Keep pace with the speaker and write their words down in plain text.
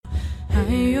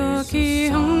Hayo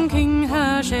ki hong king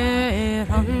ha she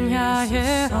ron ya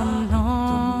ye ron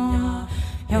no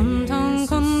yom tong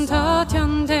kun ta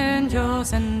tian den jo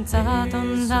sen za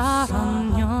don la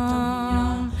ron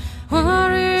yon wa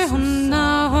ri hun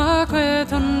na wa kwe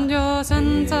ton jo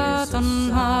sen za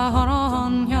don ha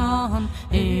ron yon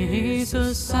i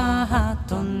su sa ha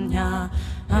don ya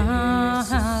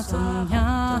ha don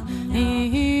ya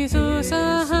i su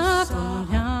sa ha don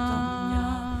ya.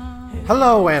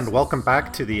 Hello and welcome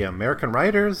back to the American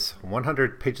Writers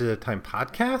 100 Pages at a Time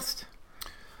podcast.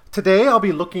 Today I'll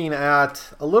be looking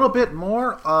at a little bit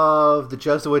more of the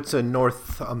Jesuits in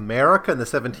North America in the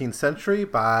 17th century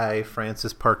by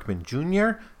Francis Parkman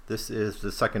Jr. This is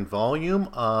the second volume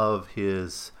of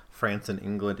his France and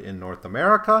England in North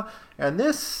America. And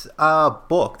this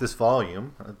book, this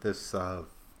volume, this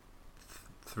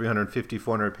 350,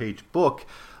 400-page book,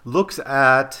 looks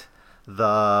at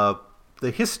the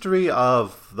history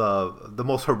of the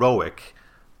most heroic,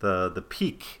 the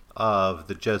peak of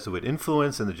the Jesuit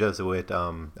influence and the Jesuit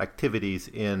activities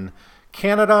in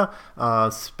Canada,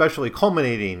 especially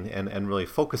culminating and really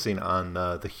focusing on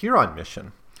the Huron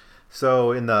mission.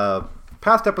 So in the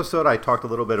past episode, I talked a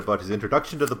little bit about his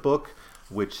introduction to the book,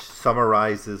 which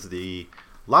summarizes the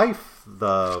life,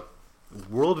 the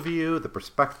worldview, the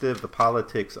perspective, the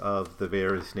politics of the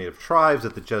various native tribes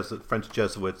that the French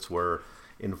Jesuits were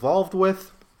involved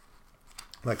with,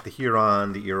 like the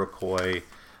Huron, the Iroquois,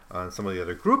 and some of the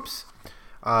other groups,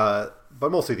 but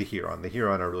mostly the Huron. The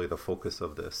Huron are really the focus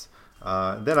of this.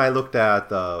 Then I looked at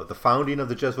the founding of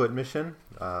the Jesuit mission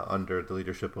under the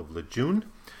leadership of Lejeune,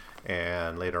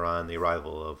 and later on the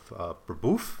arrival of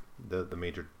Brebeuf,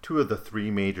 two of the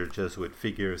three major Jesuit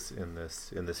figures in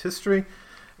this history,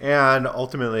 and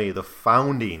ultimately the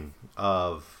founding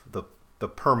of the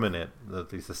permanent,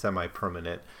 at least the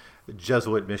semi-permanent,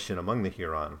 Jesuit mission among the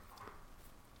Huron.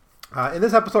 In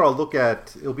this episode, I'll look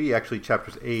at, it'll be actually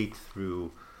chapters 8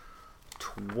 through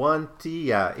 20.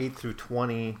 Yeah, 8 through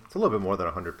 20. It's a little bit more than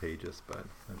 100 pages, but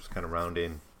I'm just kind of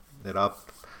rounding it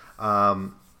up.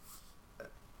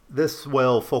 This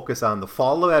will focus on the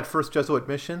fall of that first Jesuit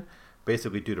mission,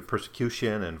 basically due to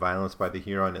persecution and violence by the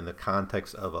Huron in the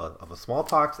context of a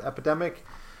smallpox epidemic.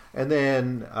 And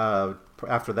then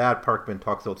after that, Parkman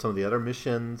talks about some of the other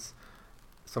missions,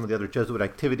 some of the other Jesuit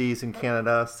activities in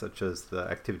Canada, such as the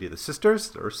activity of the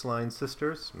sisters, the Ursuline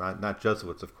sisters, not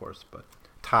Jesuits, of course, but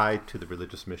tied to the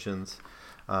religious missions.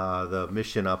 The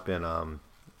mission up in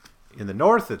the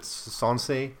north, it's Sault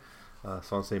Ste.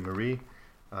 Marie.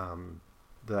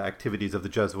 The activities of the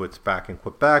Jesuits back in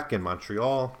Quebec and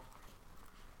Montreal.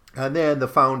 And then the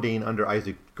founding under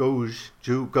Isaac Gouges,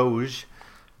 Gouges,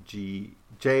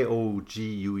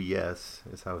 Jouges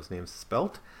is how his name's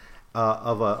spelt,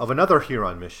 of another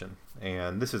Huron mission.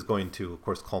 And this is going to, of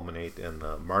course, culminate in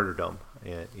the martyrdom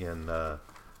in around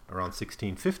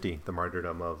 1650, the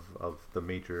martyrdom of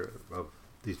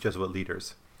these Jesuit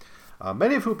leaders.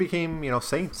 Many of who became,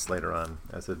 saints later on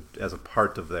as a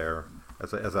part of their,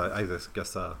 as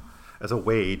a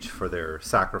wage for their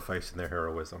sacrifice and their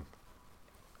heroism.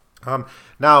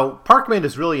 Now, Parkman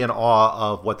is really in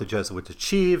awe of what the Jesuits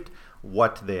achieved,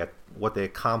 what they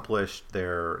accomplished,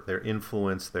 their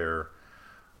influence, their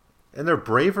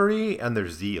bravery and their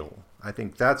zeal. I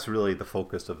think that's really the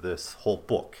focus of this whole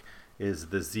book, is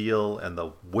the zeal and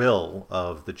the will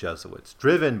of the Jesuits,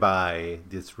 driven by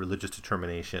this religious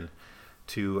determination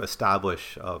to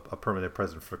establish a permanent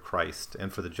presence for Christ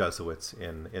and for the Jesuits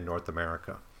in North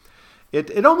America.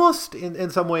 It almost, in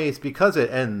some ways, because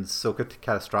it ends so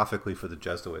catastrophically for the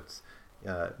Jesuits,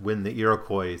 when the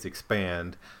Iroquois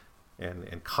expand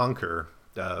and conquer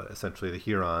essentially the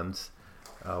Hurons,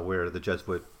 where the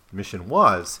Jesuit mission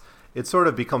was, it sort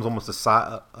of becomes almost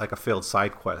like a failed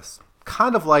side quest,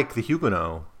 kind of like the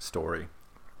Huguenot story.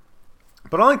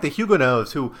 But unlike the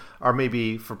Huguenots, who are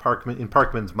maybe, in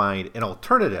Parkman's mind, an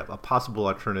alternative, a possible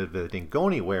alternative that didn't go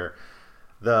anywhere,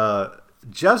 the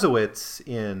Jesuits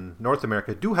in North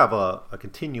America do have a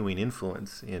continuing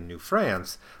influence in New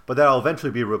France, but that'll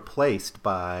eventually be replaced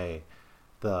by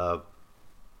the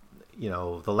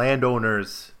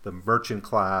landowners, the merchant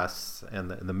class,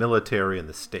 and the military and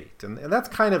the state. And that's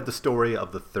kind of the story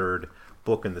of the third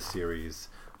book in the series,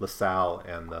 La Salle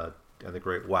and the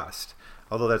Great West.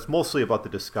 Although that's mostly about the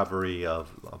discovery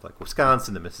of like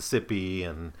Wisconsin, the Mississippi,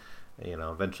 and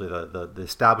eventually the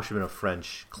establishment of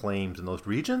French claims in those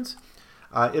regions.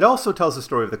 It also tells the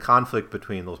story of the conflict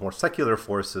between those more secular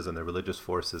forces and the religious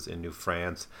forces in New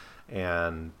France,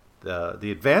 and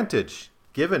the advantage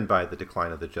given by the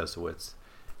decline of the Jesuits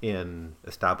in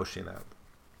establishing that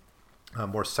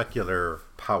more secular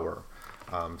power.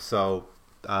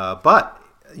 But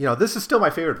this is still my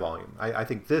favorite volume. I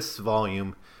think this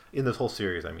volume in this whole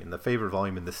series, the favorite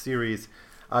volume in this series,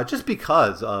 just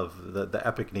because of the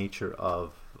epic nature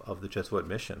of the Jesuit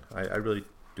mission. I really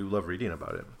do love reading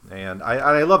about it. And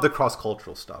I love the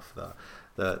cross-cultural stuff,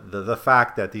 the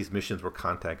fact that these missions were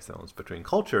contact zones between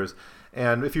cultures.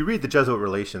 And if you read the Jesuit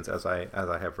Relations, as I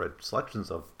have read selections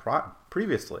of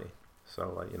previously,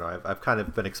 so I've kind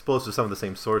of been exposed to some of the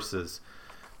same sources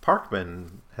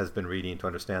Parkman has been reading to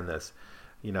understand this.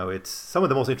 It's some of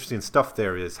the most interesting stuff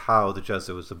there is how the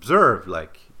Jesuits observed,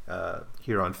 like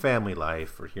Huron family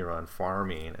life or Huron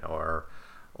farming or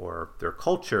their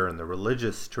culture and their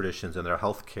religious traditions and their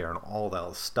healthcare and all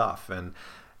that stuff. And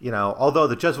although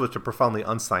the Jesuits are profoundly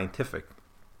unscientific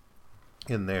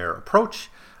in their approach,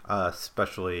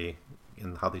 especially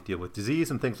in how they deal with disease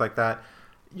and things like that,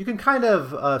 you can kind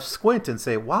of squint and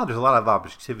say, wow, there's a lot of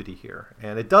objectivity here.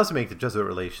 And it does make the Jesuit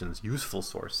Relations useful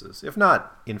sources, if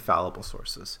not infallible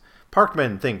sources.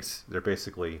 Parkman thinks they're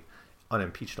basically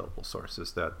unimpeachable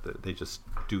sources, that they just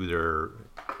do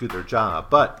their job,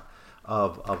 but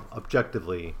of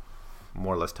objectively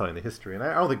more or less telling the history. And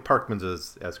I don't think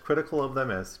Parkman's as critical of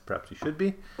them as perhaps he should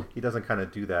be. He doesn't kind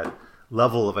of do that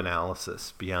level of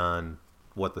analysis beyond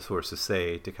what the sources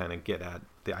say to kind of get at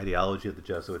the ideology of the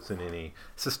Jesuits in any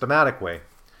systematic way,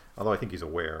 although I think he's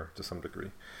aware to some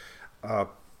degree.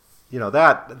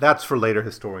 That's for later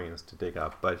historians to dig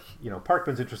up. But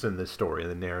Parkman's interested in this story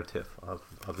and the narrative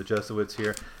of the Jesuits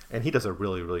here, and he does a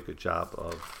really, really good job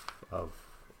of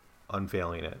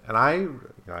unveiling it. And I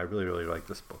really, really like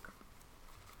this book.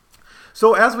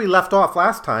 So as we left off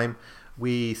last time,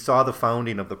 we saw the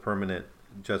founding of the permanent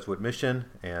Jesuit mission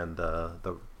and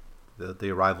the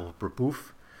arrival of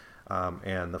Brebeuf,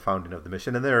 and the founding of the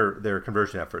mission and their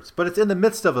conversion efforts. But it's in the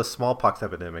midst of a smallpox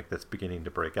epidemic that's beginning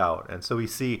to break out. And so we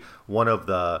see one of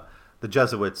the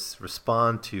Jesuits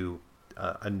respond to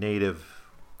a native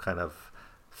kind of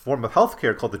form of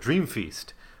healthcare called the Dream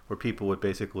Feast, where people would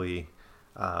basically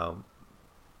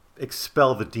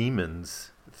expel the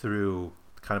demons through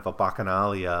kind of a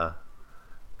bacchanalia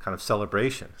kind of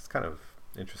celebration. It's kind of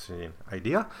interesting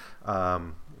idea.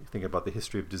 Think about the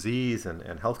history of disease and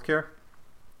healthcare.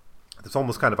 It's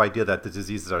almost kind of idea that the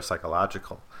diseases are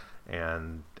psychological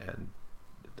and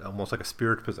almost like a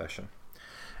spirit possession.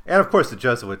 And of course, the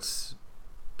Jesuits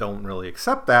don't really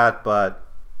accept that, but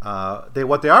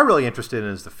what they are really interested in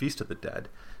is the Feast of the Dead,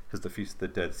 because the Feast of the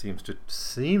Dead seems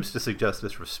to suggest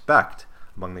this respect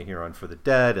among the Huron for the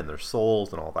dead and their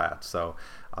souls and all that. So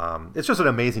it's just an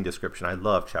amazing description. I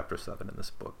love Chapter 7 in this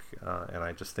book, and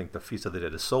I just think the Feast of the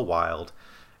Dead is so wild.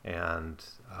 And,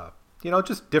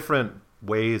 just different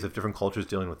ways of different cultures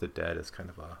dealing with the dead is kind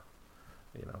of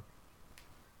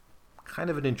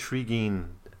an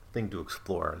intriguing thing to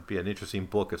explore. It'd be an interesting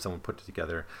book if someone put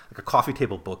together like a coffee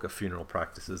table book of funeral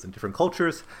practices in different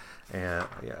cultures and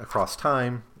across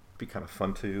time. It'd be kind of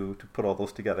fun to put all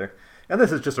those together. And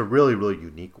this is just a really, really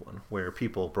unique one where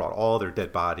people brought all their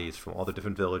dead bodies from all the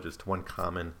different villages to one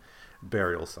common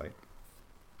burial site.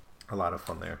 A lot of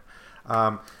fun there.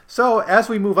 So as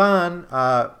we move on,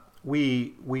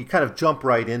 we kind of jump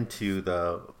right into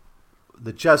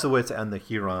the Jesuits and the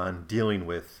Huron dealing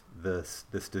with this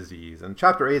disease. And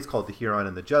Chapter 8 is called The Huron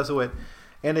and the Jesuit,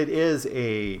 and it is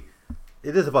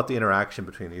about the interaction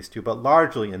between these two, but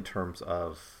largely in terms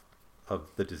of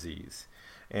the disease.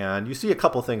 And you see a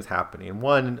couple things happening.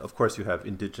 One, of course, you have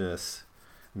indigenous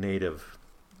native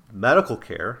medical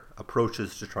care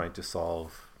approaches to trying to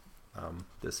solve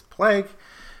this plague.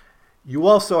 You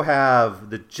also have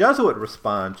the Jesuit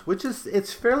response, which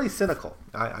it's fairly cynical,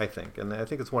 I think, and I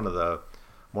think it's one of the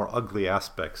more ugly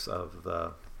aspects of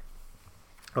the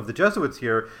Jesuits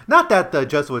here. Not that the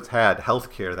Jesuits had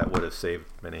health care that would have saved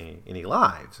any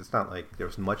lives. It's not like there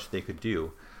was much they could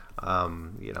do.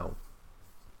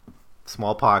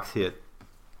 Smallpox hit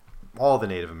all the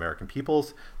Native American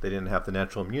peoples. They didn't have the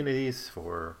natural immunities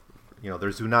for, they're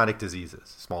zoonotic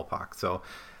diseases, smallpox. So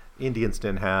Indians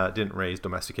didn't raise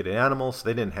domesticated animals, so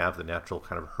they didn't have the natural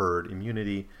kind of herd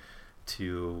immunity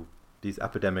to these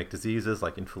epidemic diseases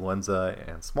like influenza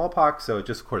and smallpox. So it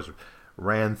just, of course,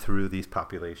 ran through these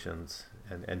populations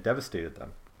and devastated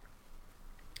them.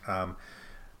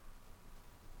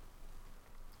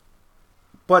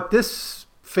 But this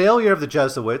failure of the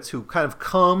Jesuits, who kind of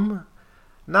come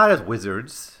not as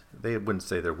wizards, they wouldn't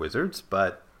say they're wizards,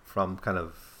 but from kind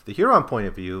of the Huron point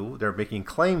of view, they're making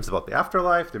claims about the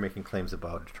afterlife, they're making claims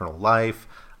about eternal life,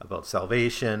 about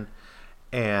salvation,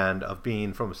 and of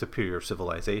being from a superior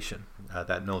civilization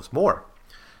that knows more.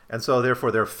 And so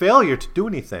therefore their failure to do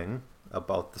anything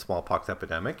about the smallpox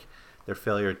epidemic, their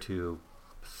failure to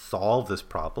solve this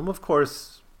problem, of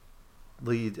course,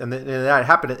 leads, and that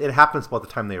happen. It happens by the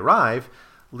time they arrive,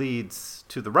 leads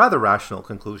to the rather rational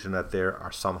conclusion that they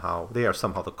are somehow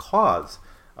the cause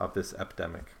of this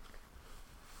epidemic.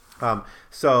 And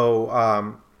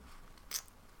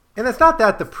it's not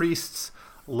that the priests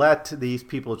let these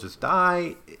people just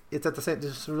die. It's at the same, they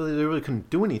really couldn't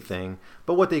do anything.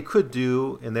 But what they could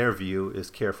do, in their view, is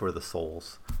care for the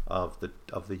souls of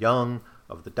the young,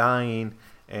 of the dying,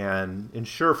 and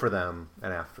ensure for them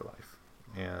an afterlife.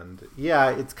 And yeah,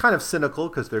 it's kind of cynical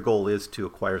because their goal is to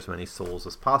acquire as many souls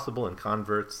as possible and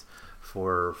converts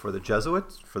for the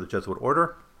Jesuits, for the Jesuit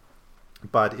order.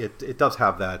 But it does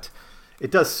have that. It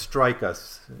does strike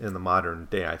us in the modern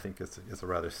day, I think, as a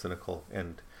rather cynical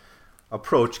and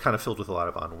approach, kind of filled with a lot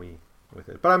of ennui with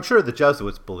it. But I'm sure the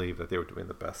Jesuits believed that they were doing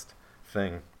the best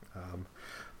thing.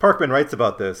 Parkman writes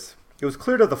about this. It was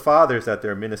clear to the fathers that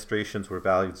their administrations were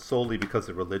valued solely because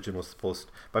their religion was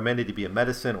supposed by many to be a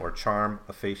medicine or charm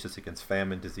efficacious against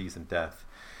famine, disease, and death.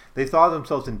 They thought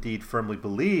themselves indeed firmly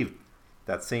believed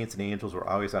that saints and angels were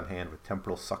always on hand with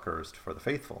temporal succors for the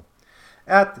faithful.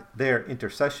 At their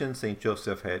intercession, St.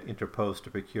 Joseph had interposed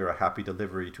to procure a happy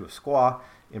delivery to a squaw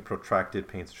in protracted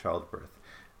pains of childbirth.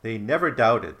 They never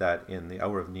doubted that in the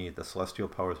hour of need, the celestial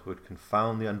powers would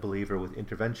confound the unbeliever with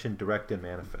intervention direct and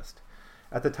manifest.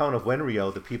 At the town of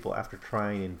Wenrio, the people, after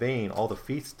trying in vain all the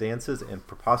feasts, dances, and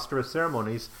preposterous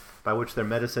ceremonies by which their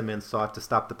medicine men sought to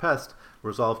stop the pest,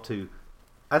 resolved to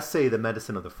essay the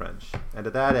medicine of the French, and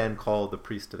to that end called the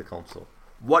priest to the council.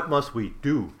 "What must we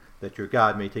do that your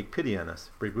God may take pity on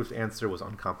us?" Brebeuf's answer was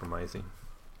uncompromising.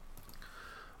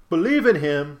 "Believe in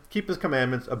him, keep his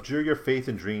commandments, abjure your faith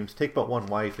in dreams, take but one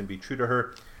wife and be true to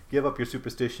her, give up your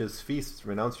superstitious feasts,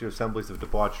 renounce your assemblies of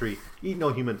debauchery, eat no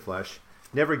human flesh,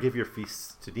 never give your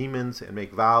feasts to demons, and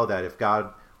make vow that if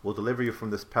God will deliver you from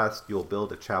this pest, you will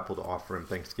build a chapel to offer him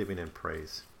thanksgiving and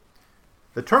praise."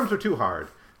 The terms were too hard.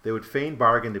 They would fain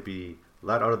bargain to be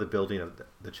let out of the building of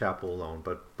the chapel alone,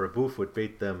 but Brebeuf would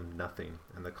bate them nothing,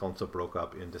 and the council broke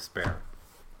up in despair.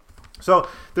 So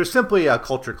there's simply a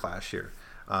culture clash here.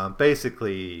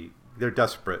 Basically, they're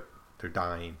desperate, they're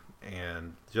dying,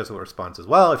 and the Jesuit response is,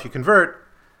 well, if you convert,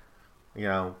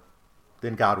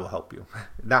 then God will help you.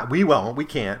 We won't, we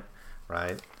can't,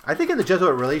 right? I think in the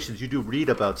Jesuit relations, you do read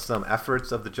about some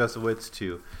efforts of the Jesuits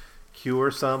to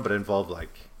cure some, but it involved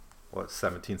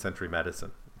 17th century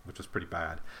medicine, which was pretty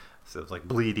bad. So it was like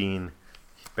bleeding,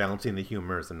 balancing the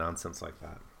humors, and nonsense like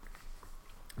that.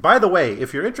 By the way,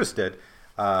 if you're interested,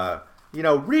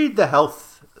 read the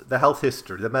health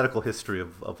history, the medical history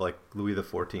of Louis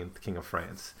XIV, King of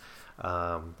France.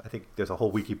 I think there's a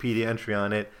whole Wikipedia entry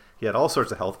on it. He had all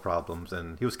sorts of health problems,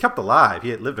 and he was kept alive. He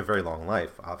had lived a very long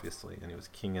life, obviously, and he was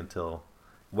king until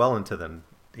well into the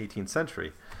 18th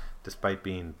century, despite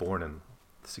being born in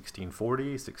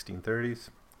 1640s,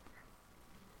 1630s.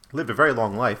 Lived a very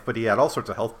long life, but he had all sorts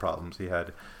of health problems. He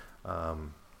had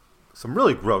some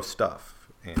really gross stuff,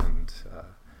 and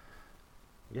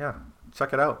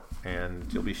check it out,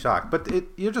 and you'll be shocked. But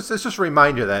it's just a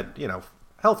reminder that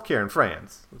healthcare in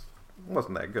France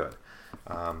wasn't that good.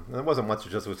 There wasn't much the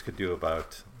Jesuits could do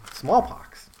about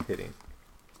smallpox hitting.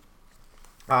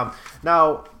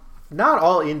 Now, not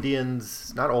all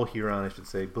Indians, not all Huron, I should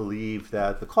say, believed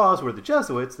that the cause were the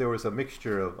Jesuits. There was a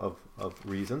mixture of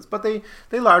reasons, but they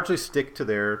largely stick to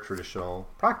their traditional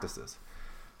practices.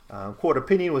 Quote,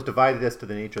 opinion was divided as to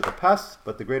the nature of the pest,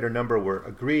 but the greater number were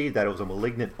agreed that it was a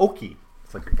malignant Oki,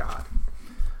 it's like a god,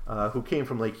 who came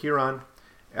from Lake Huron.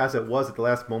 As it was at the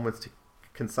last moments to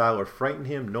reconcile or frighten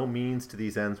him, no means to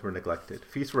these ends were neglected.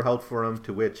 Feasts were held for him,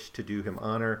 to which, to do him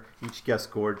honor, each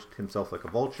guest gorged himself like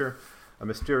a vulture. A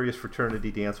mysterious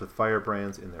fraternity danced with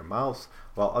firebrands in their mouths,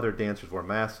 while other dancers wore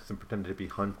masks and pretended to be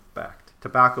humpbacked.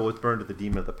 Tobacco was burned to the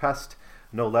demon of the pest,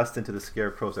 no less than to the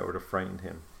scarecrows that were to frighten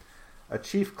him. A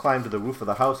chief climbed to the roof of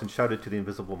the house and shouted to the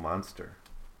invisible monster,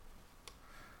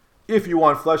 "If you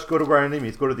want flesh, go to our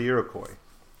enemies, go to the Iroquois."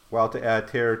 While to add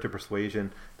terror to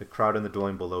persuasion, the crowd in the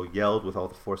dwelling below yelled with all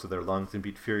the force of their lungs and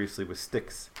beat furiously with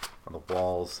sticks on the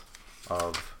walls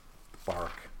of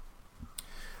bark.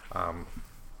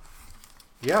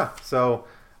 So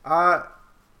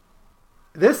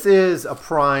this is a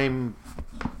prime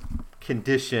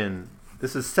condition.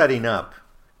 This is setting up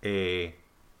a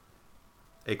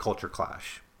culture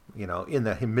clash, in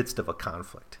the midst of a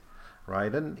conflict,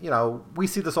 right? And, we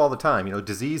see this all the time.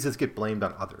 Diseases get blamed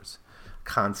on others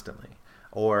constantly.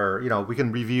 Or, we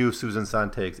can review Susan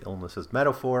Sontag's illness as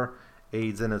metaphor,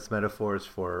 AIDS in its metaphors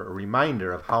for a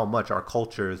reminder of how much our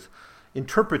cultures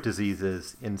interpret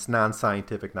diseases in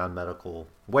non-scientific, non-medical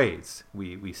ways.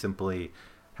 We simply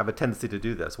have a tendency to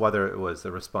do this, whether it was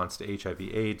a response to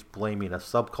HIV/AIDS, blaming a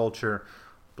subculture,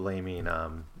 blaming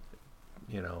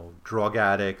drug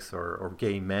addicts or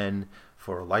gay men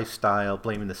for lifestyle,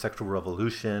 blaming the sexual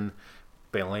revolution,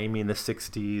 blaming the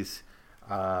 60s,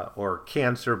 or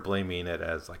cancer, blaming it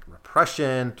as like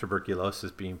repression,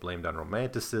 tuberculosis being blamed on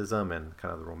romanticism and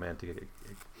kind of the romantic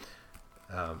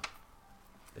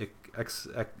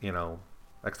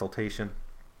exaltation.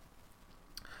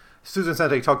 Susan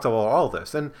Sente talked about all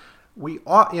this, and we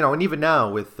ought, and even now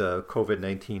with the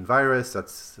COVID-19 virus,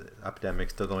 that's epidemic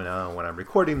still going on when I'm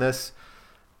recording this,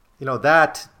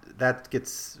 that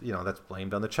gets, that's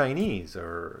blamed on the Chinese,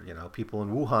 or, people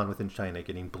in Wuhan within China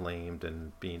getting blamed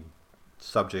and being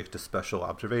subject to special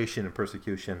observation and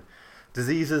persecution.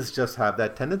 Diseases just have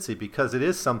that tendency because it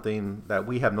is something that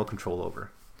we have no control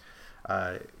over,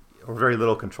 or very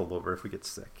little control over if we get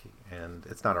sick. And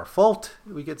it's not our fault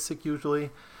we get sick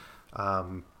usually,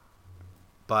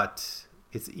 but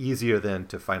it's easier then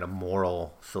to find a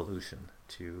moral solution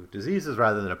to diseases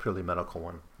rather than a purely medical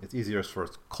one. It's easier for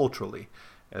us culturally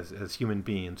as human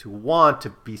beings who want to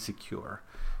be secure.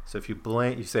 So if you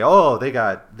say, oh, they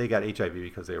got HIV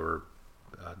because they were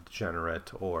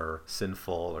degenerate or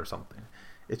sinful or something,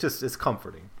 it's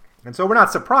comforting. And so we're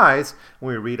not surprised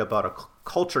when we read about a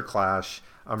culture clash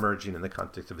emerging in the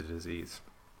context of a disease.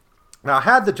 Now,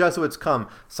 had the Jesuits come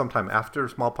sometime after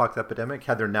smallpox epidemic,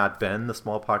 had there not been the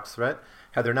smallpox threat,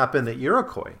 had there not been the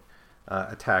Iroquois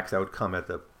attacks that would come at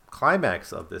the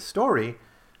climax of this story,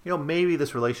 maybe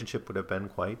this relationship would have been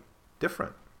quite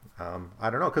different. I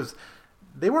don't know, because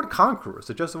they weren't conquerors.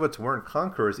 The Jesuits weren't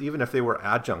conquerors, even if they were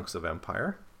adjuncts of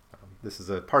empire. This is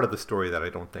a part of the story that I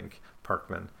don't think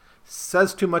Parkman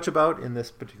says too much about in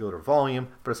this particular volume,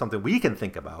 but it's something we can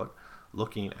think about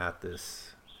looking at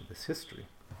this history.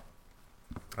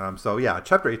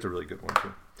 Chapter 8 is a really good one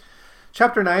too.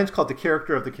 Chapter 9 is called The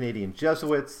Character of the Canadian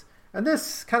Jesuits, and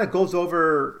this kind of goes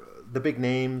over the big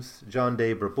names: John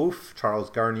de Brebeuf, Charles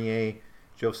Garnier,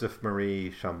 Joseph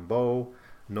Marie Chambeau,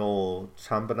 Noel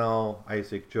Chambanel,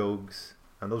 Isaac Jogues,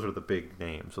 and those are the big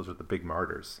names. Those are the big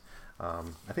martyrs.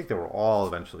 I think they were all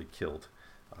eventually killed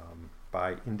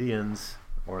by Indians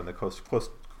or in the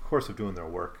course of doing their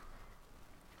work.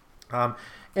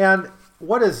 And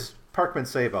what does Parkman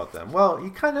say about them? Well, he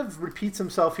kind of repeats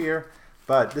himself here,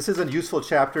 but this is a useful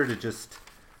chapter to just,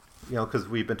 because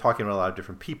we've been talking about a lot of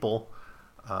different people,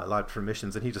 a lot of different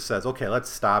missions, and he just says, okay, let's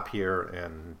stop here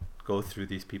and go through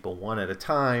these people one at a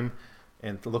time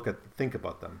and to think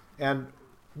about them. And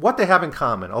what they have in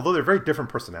common, although they're very different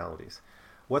personalities,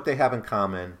 what they have in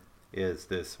common is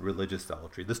this religious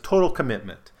zealotry, this total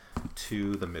commitment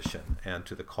to the mission and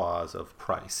to the cause of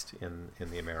Christ in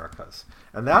the Americas.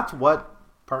 And that's what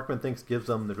Parkman thinks gives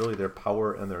them really their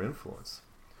power and their influence.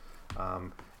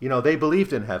 They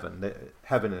believed in heaven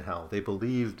and hell. They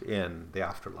believed in the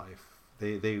afterlife.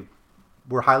 They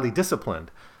were highly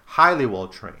disciplined, highly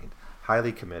well-trained,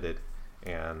 highly committed,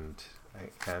 and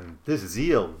this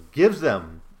zeal gives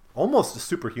them almost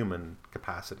superhuman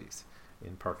capacities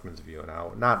in Parkman's view.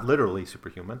 Now, not literally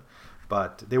superhuman,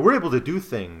 but they were able to do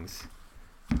things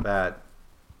that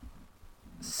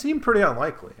seem pretty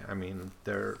unlikely. I mean,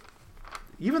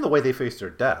 even the way they faced their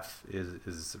death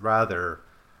is rather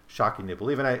shocking to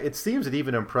believe. And it seems it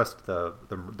even impressed the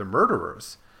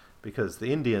murderers, because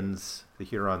the Indians, the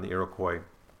Huron, the Iroquois,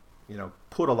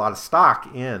 put a lot of stock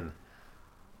in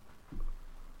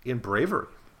bravery,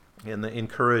 in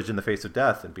courage in the face of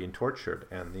death and being tortured.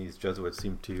 And these Jesuits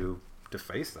seem to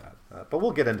face that. But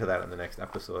we'll get into that in the next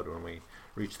episode when we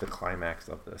reach the climax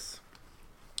of this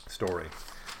story.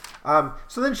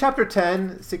 So then chapter 10,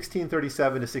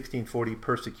 1637 to 1640,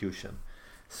 persecution.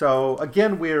 So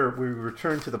again, we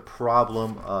return to the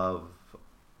problem of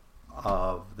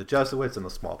the Jesuits and the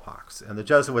smallpox. And the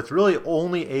Jesuits really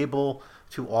only able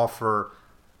to offer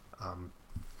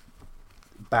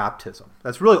baptism.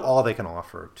 That's really all they can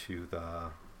offer to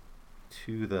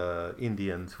the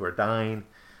Indians who are dying,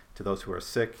 to those who are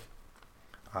sick.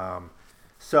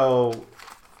 So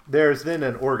there's then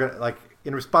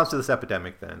in response to this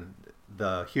epidemic, then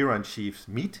the Huron chiefs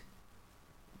meet.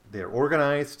 They're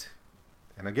organized.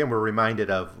 And again, we're reminded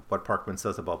of what Parkman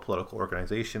says about political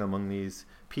organization among these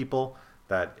people,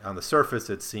 that on the surface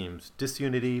it seems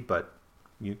disunity, but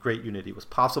great unity was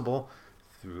possible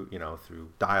through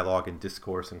dialogue and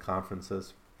discourse and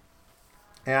conferences.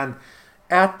 And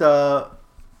at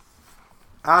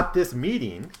this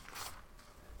meeting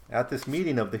of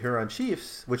the Huron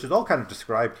chiefs, which is all kind of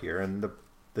described here, and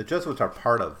the Jesuits are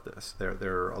part of this.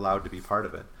 They're allowed to be part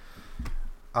of it.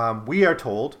 We are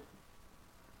told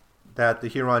that the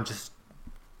Huron just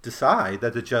decide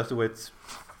that the Jesuits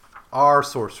are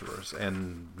sorcerers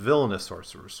and villainous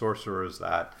sorcerers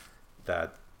that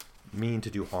mean to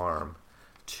do harm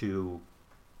to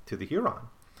the Huron,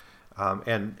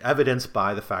 and evidenced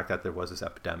by the fact that there was this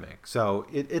epidemic. So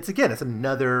it's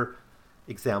another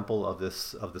example of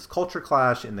this culture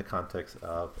clash in the context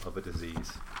of a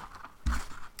disease.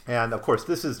 And of course,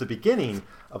 this is the beginning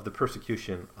of the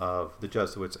persecution of the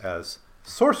Jesuits as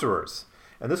sorcerers.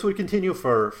 And this would continue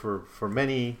for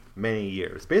many, many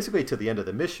years. Basically, to the end of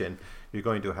the mission, you're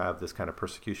going to have this kind of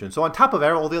persecution. So on top of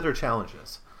all the other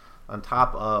challenges, on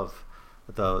top of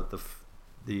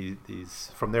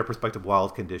these, from their perspective,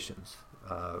 wild conditions,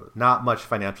 not much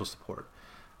financial support,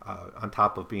 on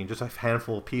top of being just a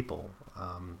handful of people,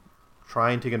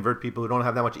 trying to convert people who don't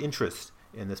have that much interest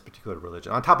in this particular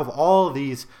religion. On top of all of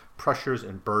these pressures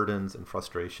and burdens and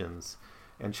frustrations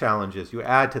and challenges, you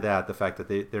add to that the fact that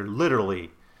they're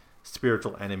literally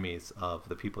spiritual enemies of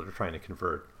the people they're trying to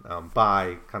convert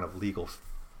by kind of legal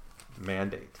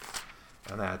mandate.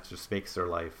 And that just makes their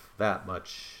life that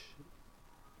much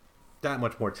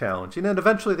more challenging. And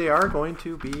eventually they are going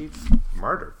to be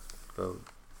martyred. So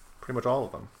pretty much all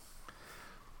of them.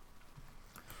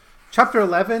 Chapter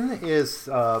 11 is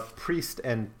Priest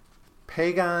and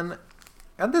Pagan.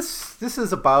 And this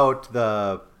is about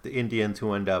the Indians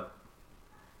who end up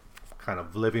kind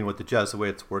of living with the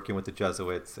Jesuits, working with the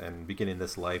Jesuits, and beginning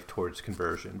this life towards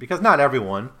conversion. Because not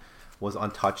everyone was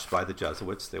untouched by the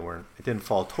Jesuits. It didn't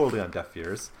fall totally on deaf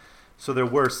ears. So there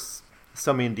were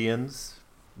some Indians,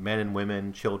 men and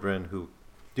women, children, who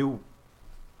do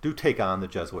take on the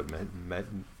Jesuit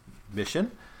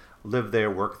mission, live there,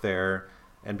 work there,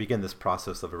 and begin this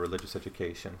process of a religious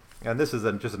education. And this is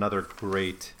just another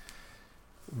great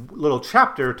little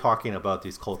chapter talking about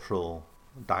these cultural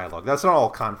dialogue. That's not all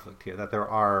conflict here, that there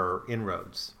are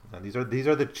inroads. And these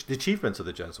are the achievements of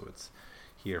the Jesuits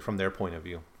here from their point of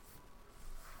view.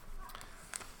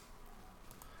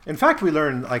 In fact, we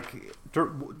learn,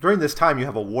 during this time, you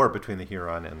have a war between the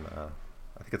Huron and,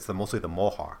 I think it's mostly the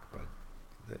Mohawk,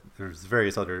 but there's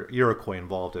various other Iroquois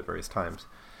involved at various times.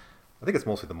 I think it's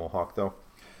mostly the Mohawk, though.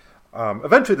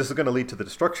 Eventually, this is going to lead to the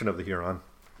destruction of the Huron.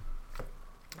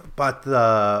 But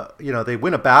they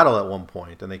win a battle at one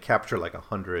point, and they capture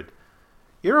 100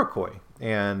 Iroquois,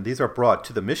 and these are brought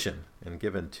to the mission and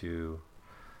given to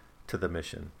the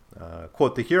mission.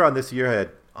 Quote, the Huron this year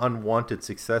had unwanted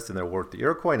success in their war with the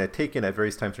Iroquois and had taken at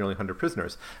various times nearly 100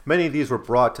 prisoners. Many of these were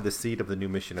brought to the seat of the new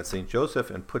mission at St. Joseph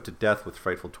and put to death with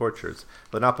frightful tortures,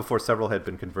 but not before several had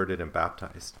been converted and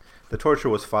baptized. The torture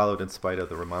was followed in spite of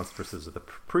the remonstrances of the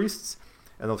priests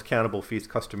and those cannibal feasts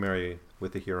customary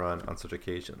with the Huron on such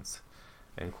occasions.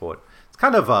 End quote. It's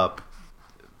kind of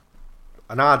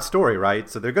an odd story, right?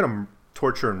 So they're going to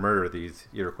torture and murder these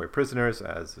Iroquois prisoners,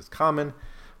 as is common.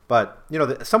 But,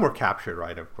 some were captured,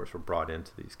 right? Of course, were brought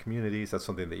into these communities. That's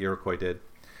something the Iroquois did.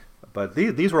 But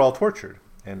these were all tortured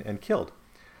and killed.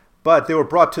 But they were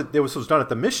brought to, this was done at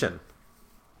the mission.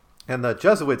 And the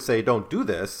Jesuits say, don't do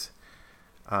this.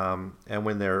 And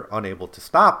when they're unable to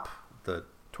stop the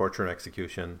torture and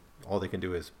execution, all they can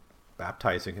do is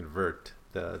baptize and convert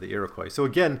the Iroquois. So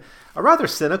again, a rather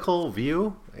cynical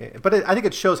view, but I think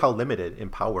it shows how limited in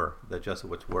power the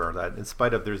Jesuits were, that in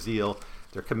spite of their zeal,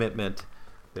 their commitment,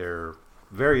 their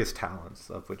various talents,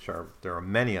 of which there are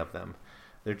many of them,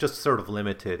 they're just sort of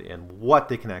limited in what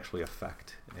they can actually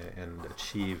affect and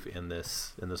achieve in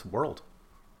this world.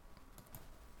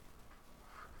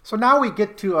 So now we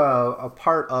get to a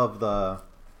part of the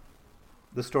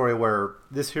story where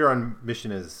this Huron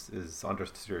mission is under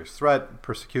serious threat,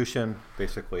 persecution,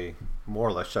 basically more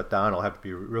or less shut down. It'll have to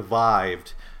be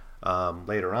revived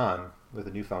later on with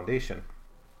a new foundation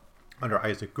under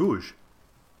Isaac Gouge.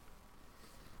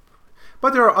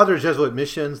 But there are other Jesuit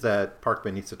missions that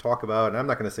Parkman needs to talk about, and I'm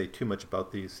not going to say too much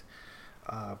about these.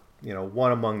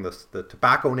 One among the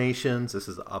Tobacco Nations, this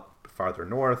is up farther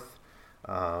north,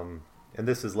 and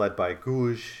this is led by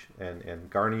Gouge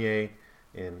and Garnier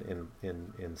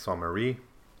in Saint-Marie.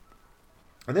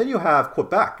 And then you have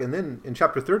Quebec, and then in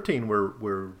chapter 13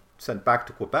 we're sent back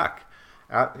to Quebec.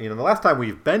 The last time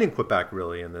we've been in Quebec,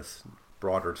 really, in this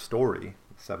broader story,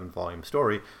 7-volume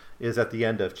story, is at the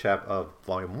end of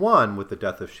volume 1 with the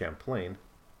death of Champlain.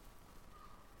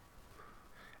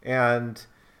 And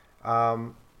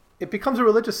it becomes a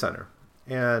religious center.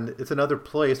 And it's another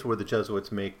place where the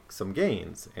Jesuits make some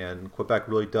gains. And Quebec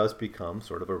really does become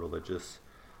sort of a religious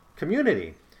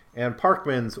community. And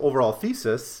Parkman's overall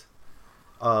thesis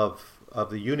of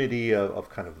the unity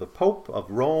of kind of the Pope of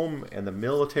Rome and the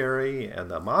military and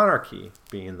the monarchy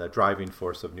being the driving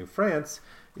force of New France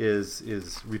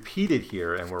is repeated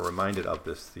here, and we're reminded of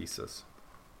this thesis.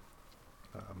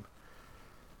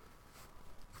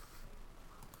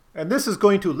 And this is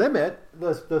going to limit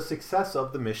the success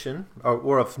of the mission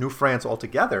or of New France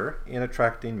altogether in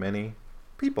attracting many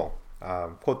people.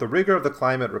 Quote, the rigor of the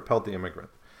climate repelled the immigrant.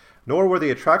 Nor were the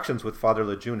attractions which Father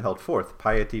Lejeune held forth,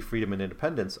 piety, freedom, and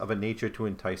independence, of a nature to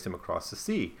entice him across the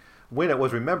sea, when it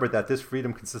was remembered that this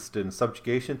freedom consisted in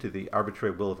subjugation to the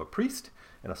arbitrary will of a priest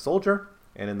and a soldier,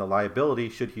 and in the liability,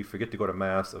 should he forget to go to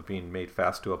Mass, of being made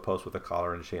fast to a post with a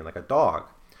collar and chain like a dog.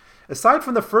 Aside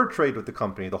from the fur trade with the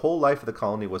company, the whole life of the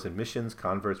colony was in missions,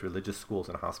 converts, religious schools,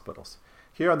 and hospitals.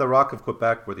 Here on the rock of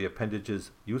Quebec were the appendages,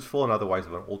 useful and otherwise,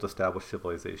 of an old established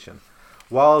civilization.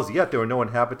 While as yet there were no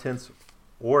inhabitants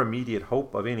or immediate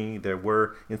hope of any, there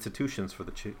were institutions for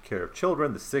the care of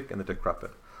children, the sick, and the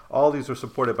decrepit. All these were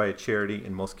supported by a charity,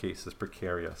 in most cases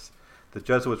precarious. The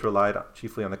Jesuits relied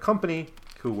chiefly on the company,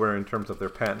 who were, in terms of their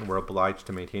patent, were obliged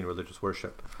to maintain religious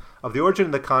worship. Of the origin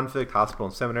of the convict, hospital,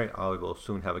 and seminary, I will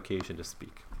soon have occasion to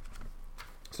speak.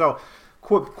 So,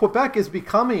 Quebec is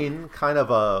becoming kind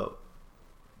of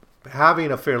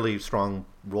having a fairly strong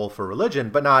role for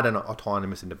religion, but not an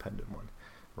autonomous, independent one,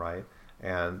 right?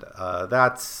 And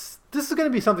this is going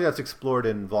to be something that's explored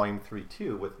in Volume 3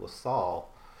 too, with La Salle,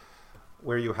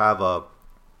 where you have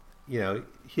the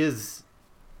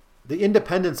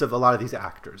independence of a lot of these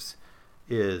actors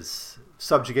is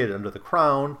subjugated under the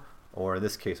crown, or in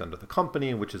this case under the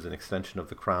company, which is an extension of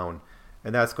the crown,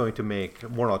 and that's going to make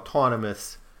more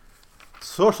autonomous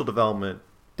social development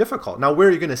difficult. Now,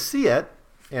 where you're going to see it,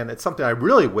 and it's something I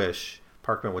really wish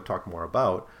Parkman would talk more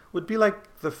about, would be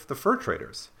like the fur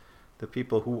traders, the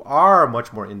people who are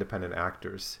much more independent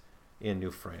actors in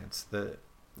New France. But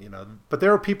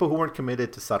there are people who weren't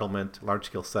committed to settlement,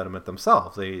 large-scale settlement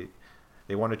themselves. They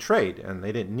want to trade, and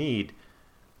they didn't need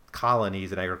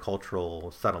colonies and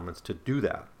agricultural settlements to do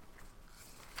that.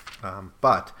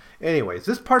 But anyways,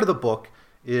 this part of the book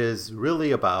is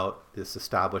really about this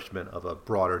establishment of a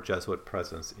broader Jesuit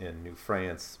presence in New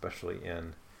France, especially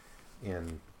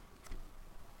in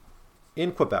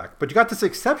Quebec. But you got this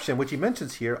exception, which he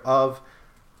mentions here, of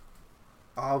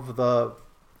the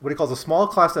what he calls a small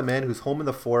class of men whose home in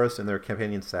the forest and their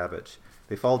companion savage.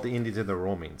 They followed the Indians in their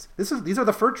roamings. These are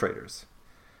the fur traders.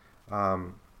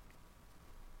 And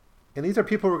these are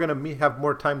people we're going to have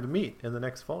more time to meet in the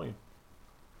next volume.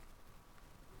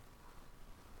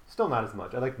 Still not as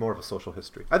much. I like more of a social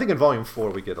history. I think in Volume 4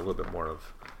 we get a little bit more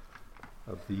of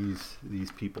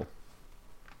these people.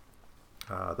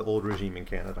 The old regime in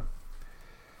Canada.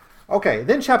 Okay,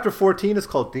 then chapter 14 is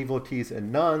called Devotees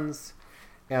and Nuns.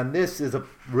 And this is a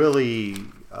really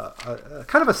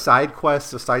kind of a side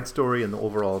quest, a side story in the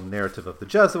overall narrative of the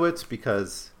Jesuits,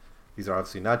 because these are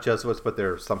obviously not Jesuits, but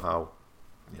they're somehow,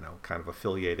 kind of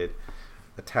affiliated,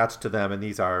 attached to them. And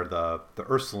these are the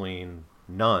Ursuline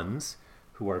nuns,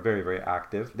 who are very, very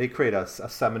active. They create a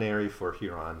seminary for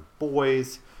Huron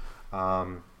boys,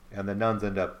 and the nuns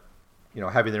end up,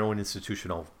 having their own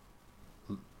institutional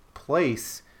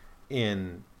place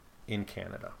in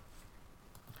Canada.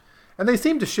 And they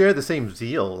seem to share the same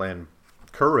zeal and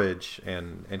courage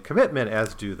and commitment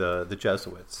as do the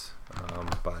Jesuits.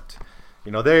 But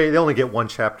they only get one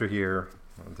chapter here.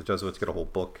 The Jesuits get a whole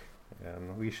book,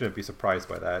 and we shouldn't be surprised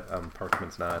by that.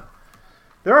 Parkman's not.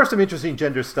 There are some interesting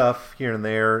gender stuff here and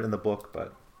there in the book,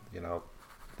 but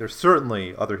there's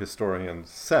certainly other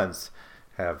historians since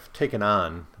have taken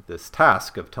on this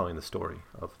task of telling the story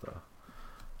of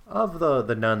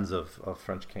the nuns of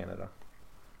French Canada.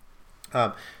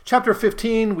 Chapter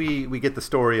 15, we get the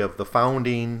story of the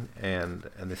founding and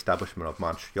the establishment of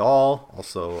Montreal,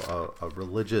 also a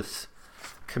religious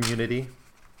community,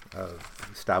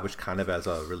 established kind of as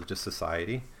a religious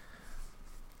society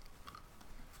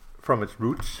from its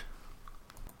roots.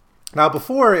 Now,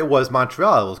 before it was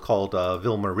Montreal, it was called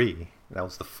Ville Marie. That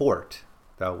was the fort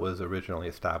that was originally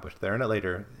established there, and it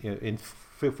later, in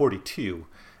 42,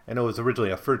 and it was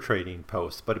originally a fur trading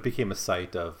post, but it became a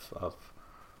site of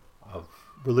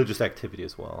religious activity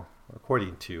as well,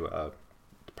 according to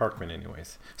Parkman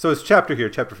anyways. So his chapter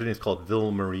 15, is called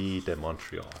Ville Marie de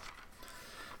Montreal.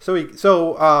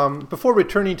 So before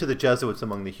returning to the Jesuits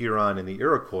among the Huron and the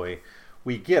Iroquois,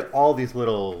 we get all these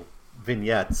little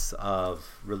vignettes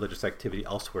of religious activity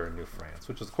elsewhere in New France,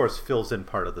 which of course fills in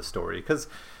part of the story. Because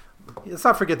let's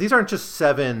not forget, these aren't just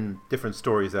 7 different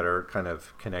stories that are kind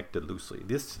of connected loosely.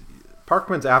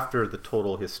 Parkman's after the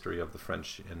total history of the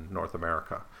French in North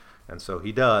America. And so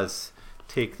he does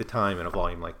take the time in a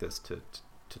volume like this to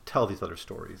tell these other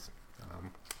stories.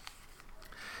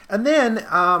 And then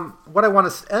what I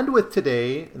want to end with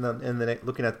today,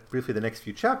 looking at briefly the next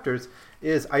few chapters,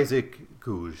 is Isaac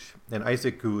Gouge. And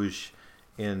Isaac Gouge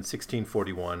in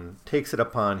 1641 takes it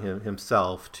upon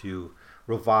himself to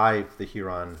revive the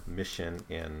Huron mission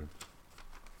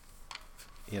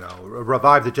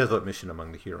revive the Jesuit mission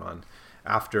among the Huron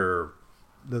after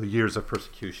the years of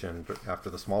persecution, after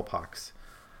the smallpox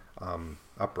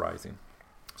uprising.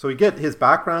 So we get his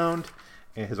background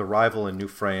and his arrival in New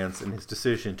France and his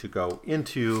decision to go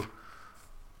into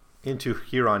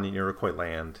Huron and Iroquois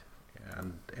land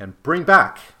and bring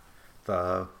back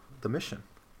the mission.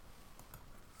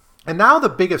 And now the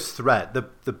biggest threat,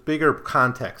 the bigger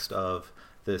context of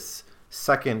this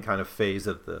second kind of phase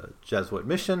of the Jesuit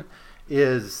mission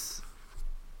is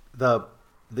the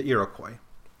Iroquois.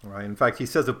 Right? In fact, he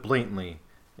says it blatantly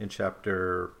in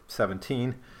chapter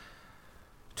 17.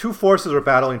 Two forces are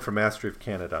battling for mastery of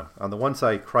Canada. On the one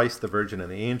side, Christ, the Virgin,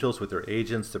 and the angels with their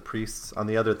agents, the priests. On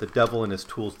the other, the devil and his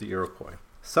tools, the Iroquois.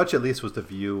 Such at least was the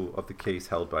view of the case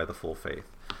held by the full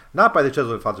faith. Not by the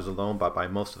Jesuit fathers alone, but by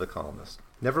most of the colonists.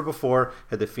 Never before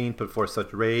had the fiend put forth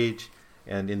such rage,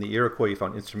 and in the Iroquois he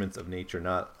found instruments of nature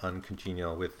not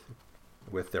uncongenial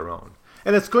with their own.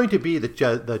 And it's going to be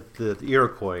the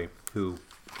Iroquois who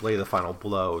lay the final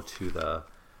blow to the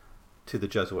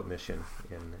Jesuit mission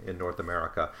in North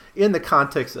America in the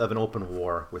context of an open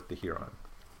war with the Huron.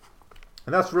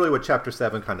 And that's really what chapter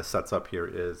 7 kind of sets up here,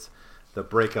 is the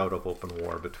breakout of open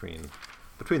war between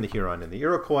the Huron and the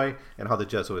Iroquois, and how the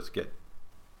Jesuits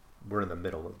were in the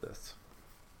middle of this.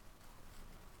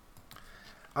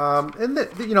 And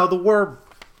the war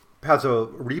has a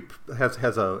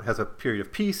period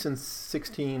of peace in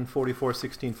 1644,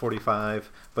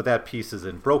 1645, but that peace is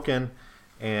broken,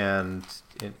 and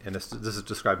this is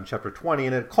described in chapter 20,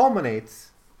 and it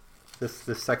culminates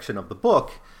this section of the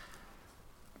book.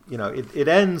 It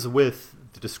ends with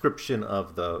the description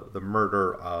of the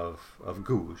murder of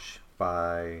Gouge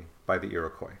by the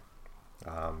Iroquois.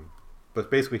 But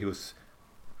basically he was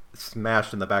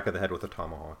smashed in the back of the head with a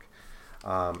tomahawk.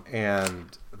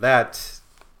 And that's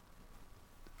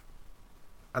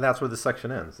where this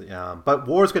section ends. But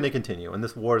war is going to continue, and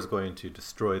this war is going to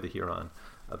destroy the Huron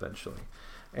eventually.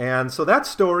 And so that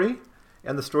story,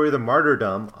 and the story of the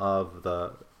martyrdom of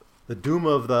the doom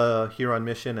of the Huron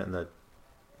mission and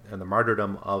the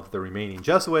martyrdom of the remaining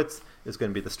Jesuits, is going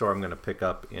to be the story I'm going to pick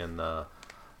up in the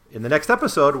next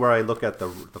episode, where I look at the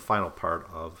final part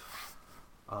of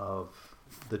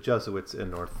the Jesuits in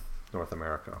North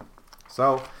America.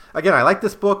 So again, I like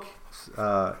this book.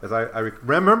 As I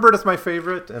remember it as my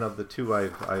favorite, and of the two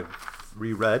I've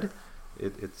reread,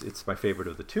 it's my favorite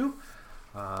of the two.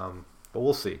 But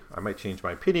we'll see. I might change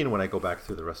my opinion when I go back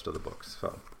through the rest of the books.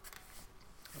 So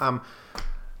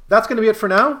that's going to be it for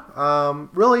now.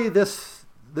 Really, this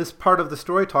part of the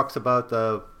story talks about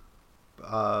the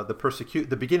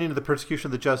beginning of the persecution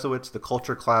of the Jesuits, the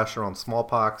culture clash around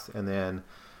smallpox, and then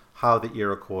how the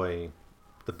Iroquois,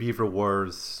 the Beaver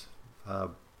Wars,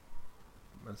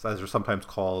 as they're sometimes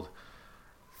called,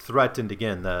 threatened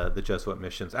again the Jesuit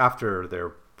missions after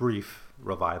their brief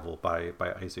revival by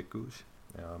Isaac Gouge.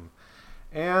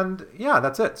 And yeah,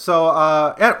 that's it. So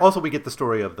and also we get the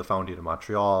story of the founding of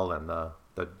Montreal and the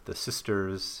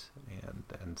sisters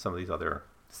and some of these other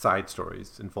side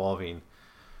stories involving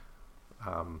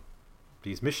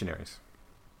these missionaries.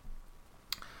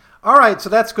 All right, so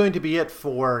that's going to be it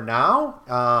for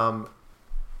now.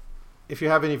 If you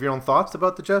have any of your own thoughts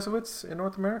about the Jesuits in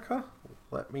North America,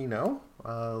 let me know.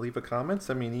 Leave a comment,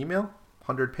 send me an email,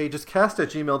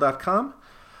 100pagescast@gmail.com.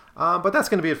 But that's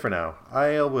going to be it for now.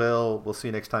 We'll see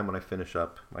you next time when I finish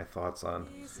up my thoughts on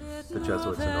the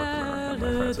Jesuits in North America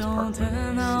by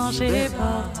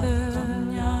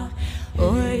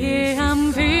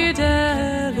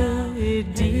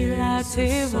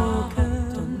Francis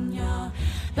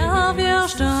La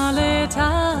Vierge dans les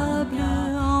tables,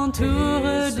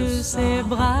 entoure de ses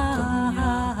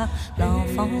bras,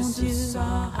 l'enfant Dieu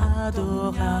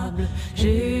adorable,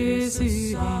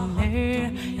 Jésus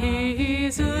est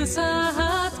né, Jésus a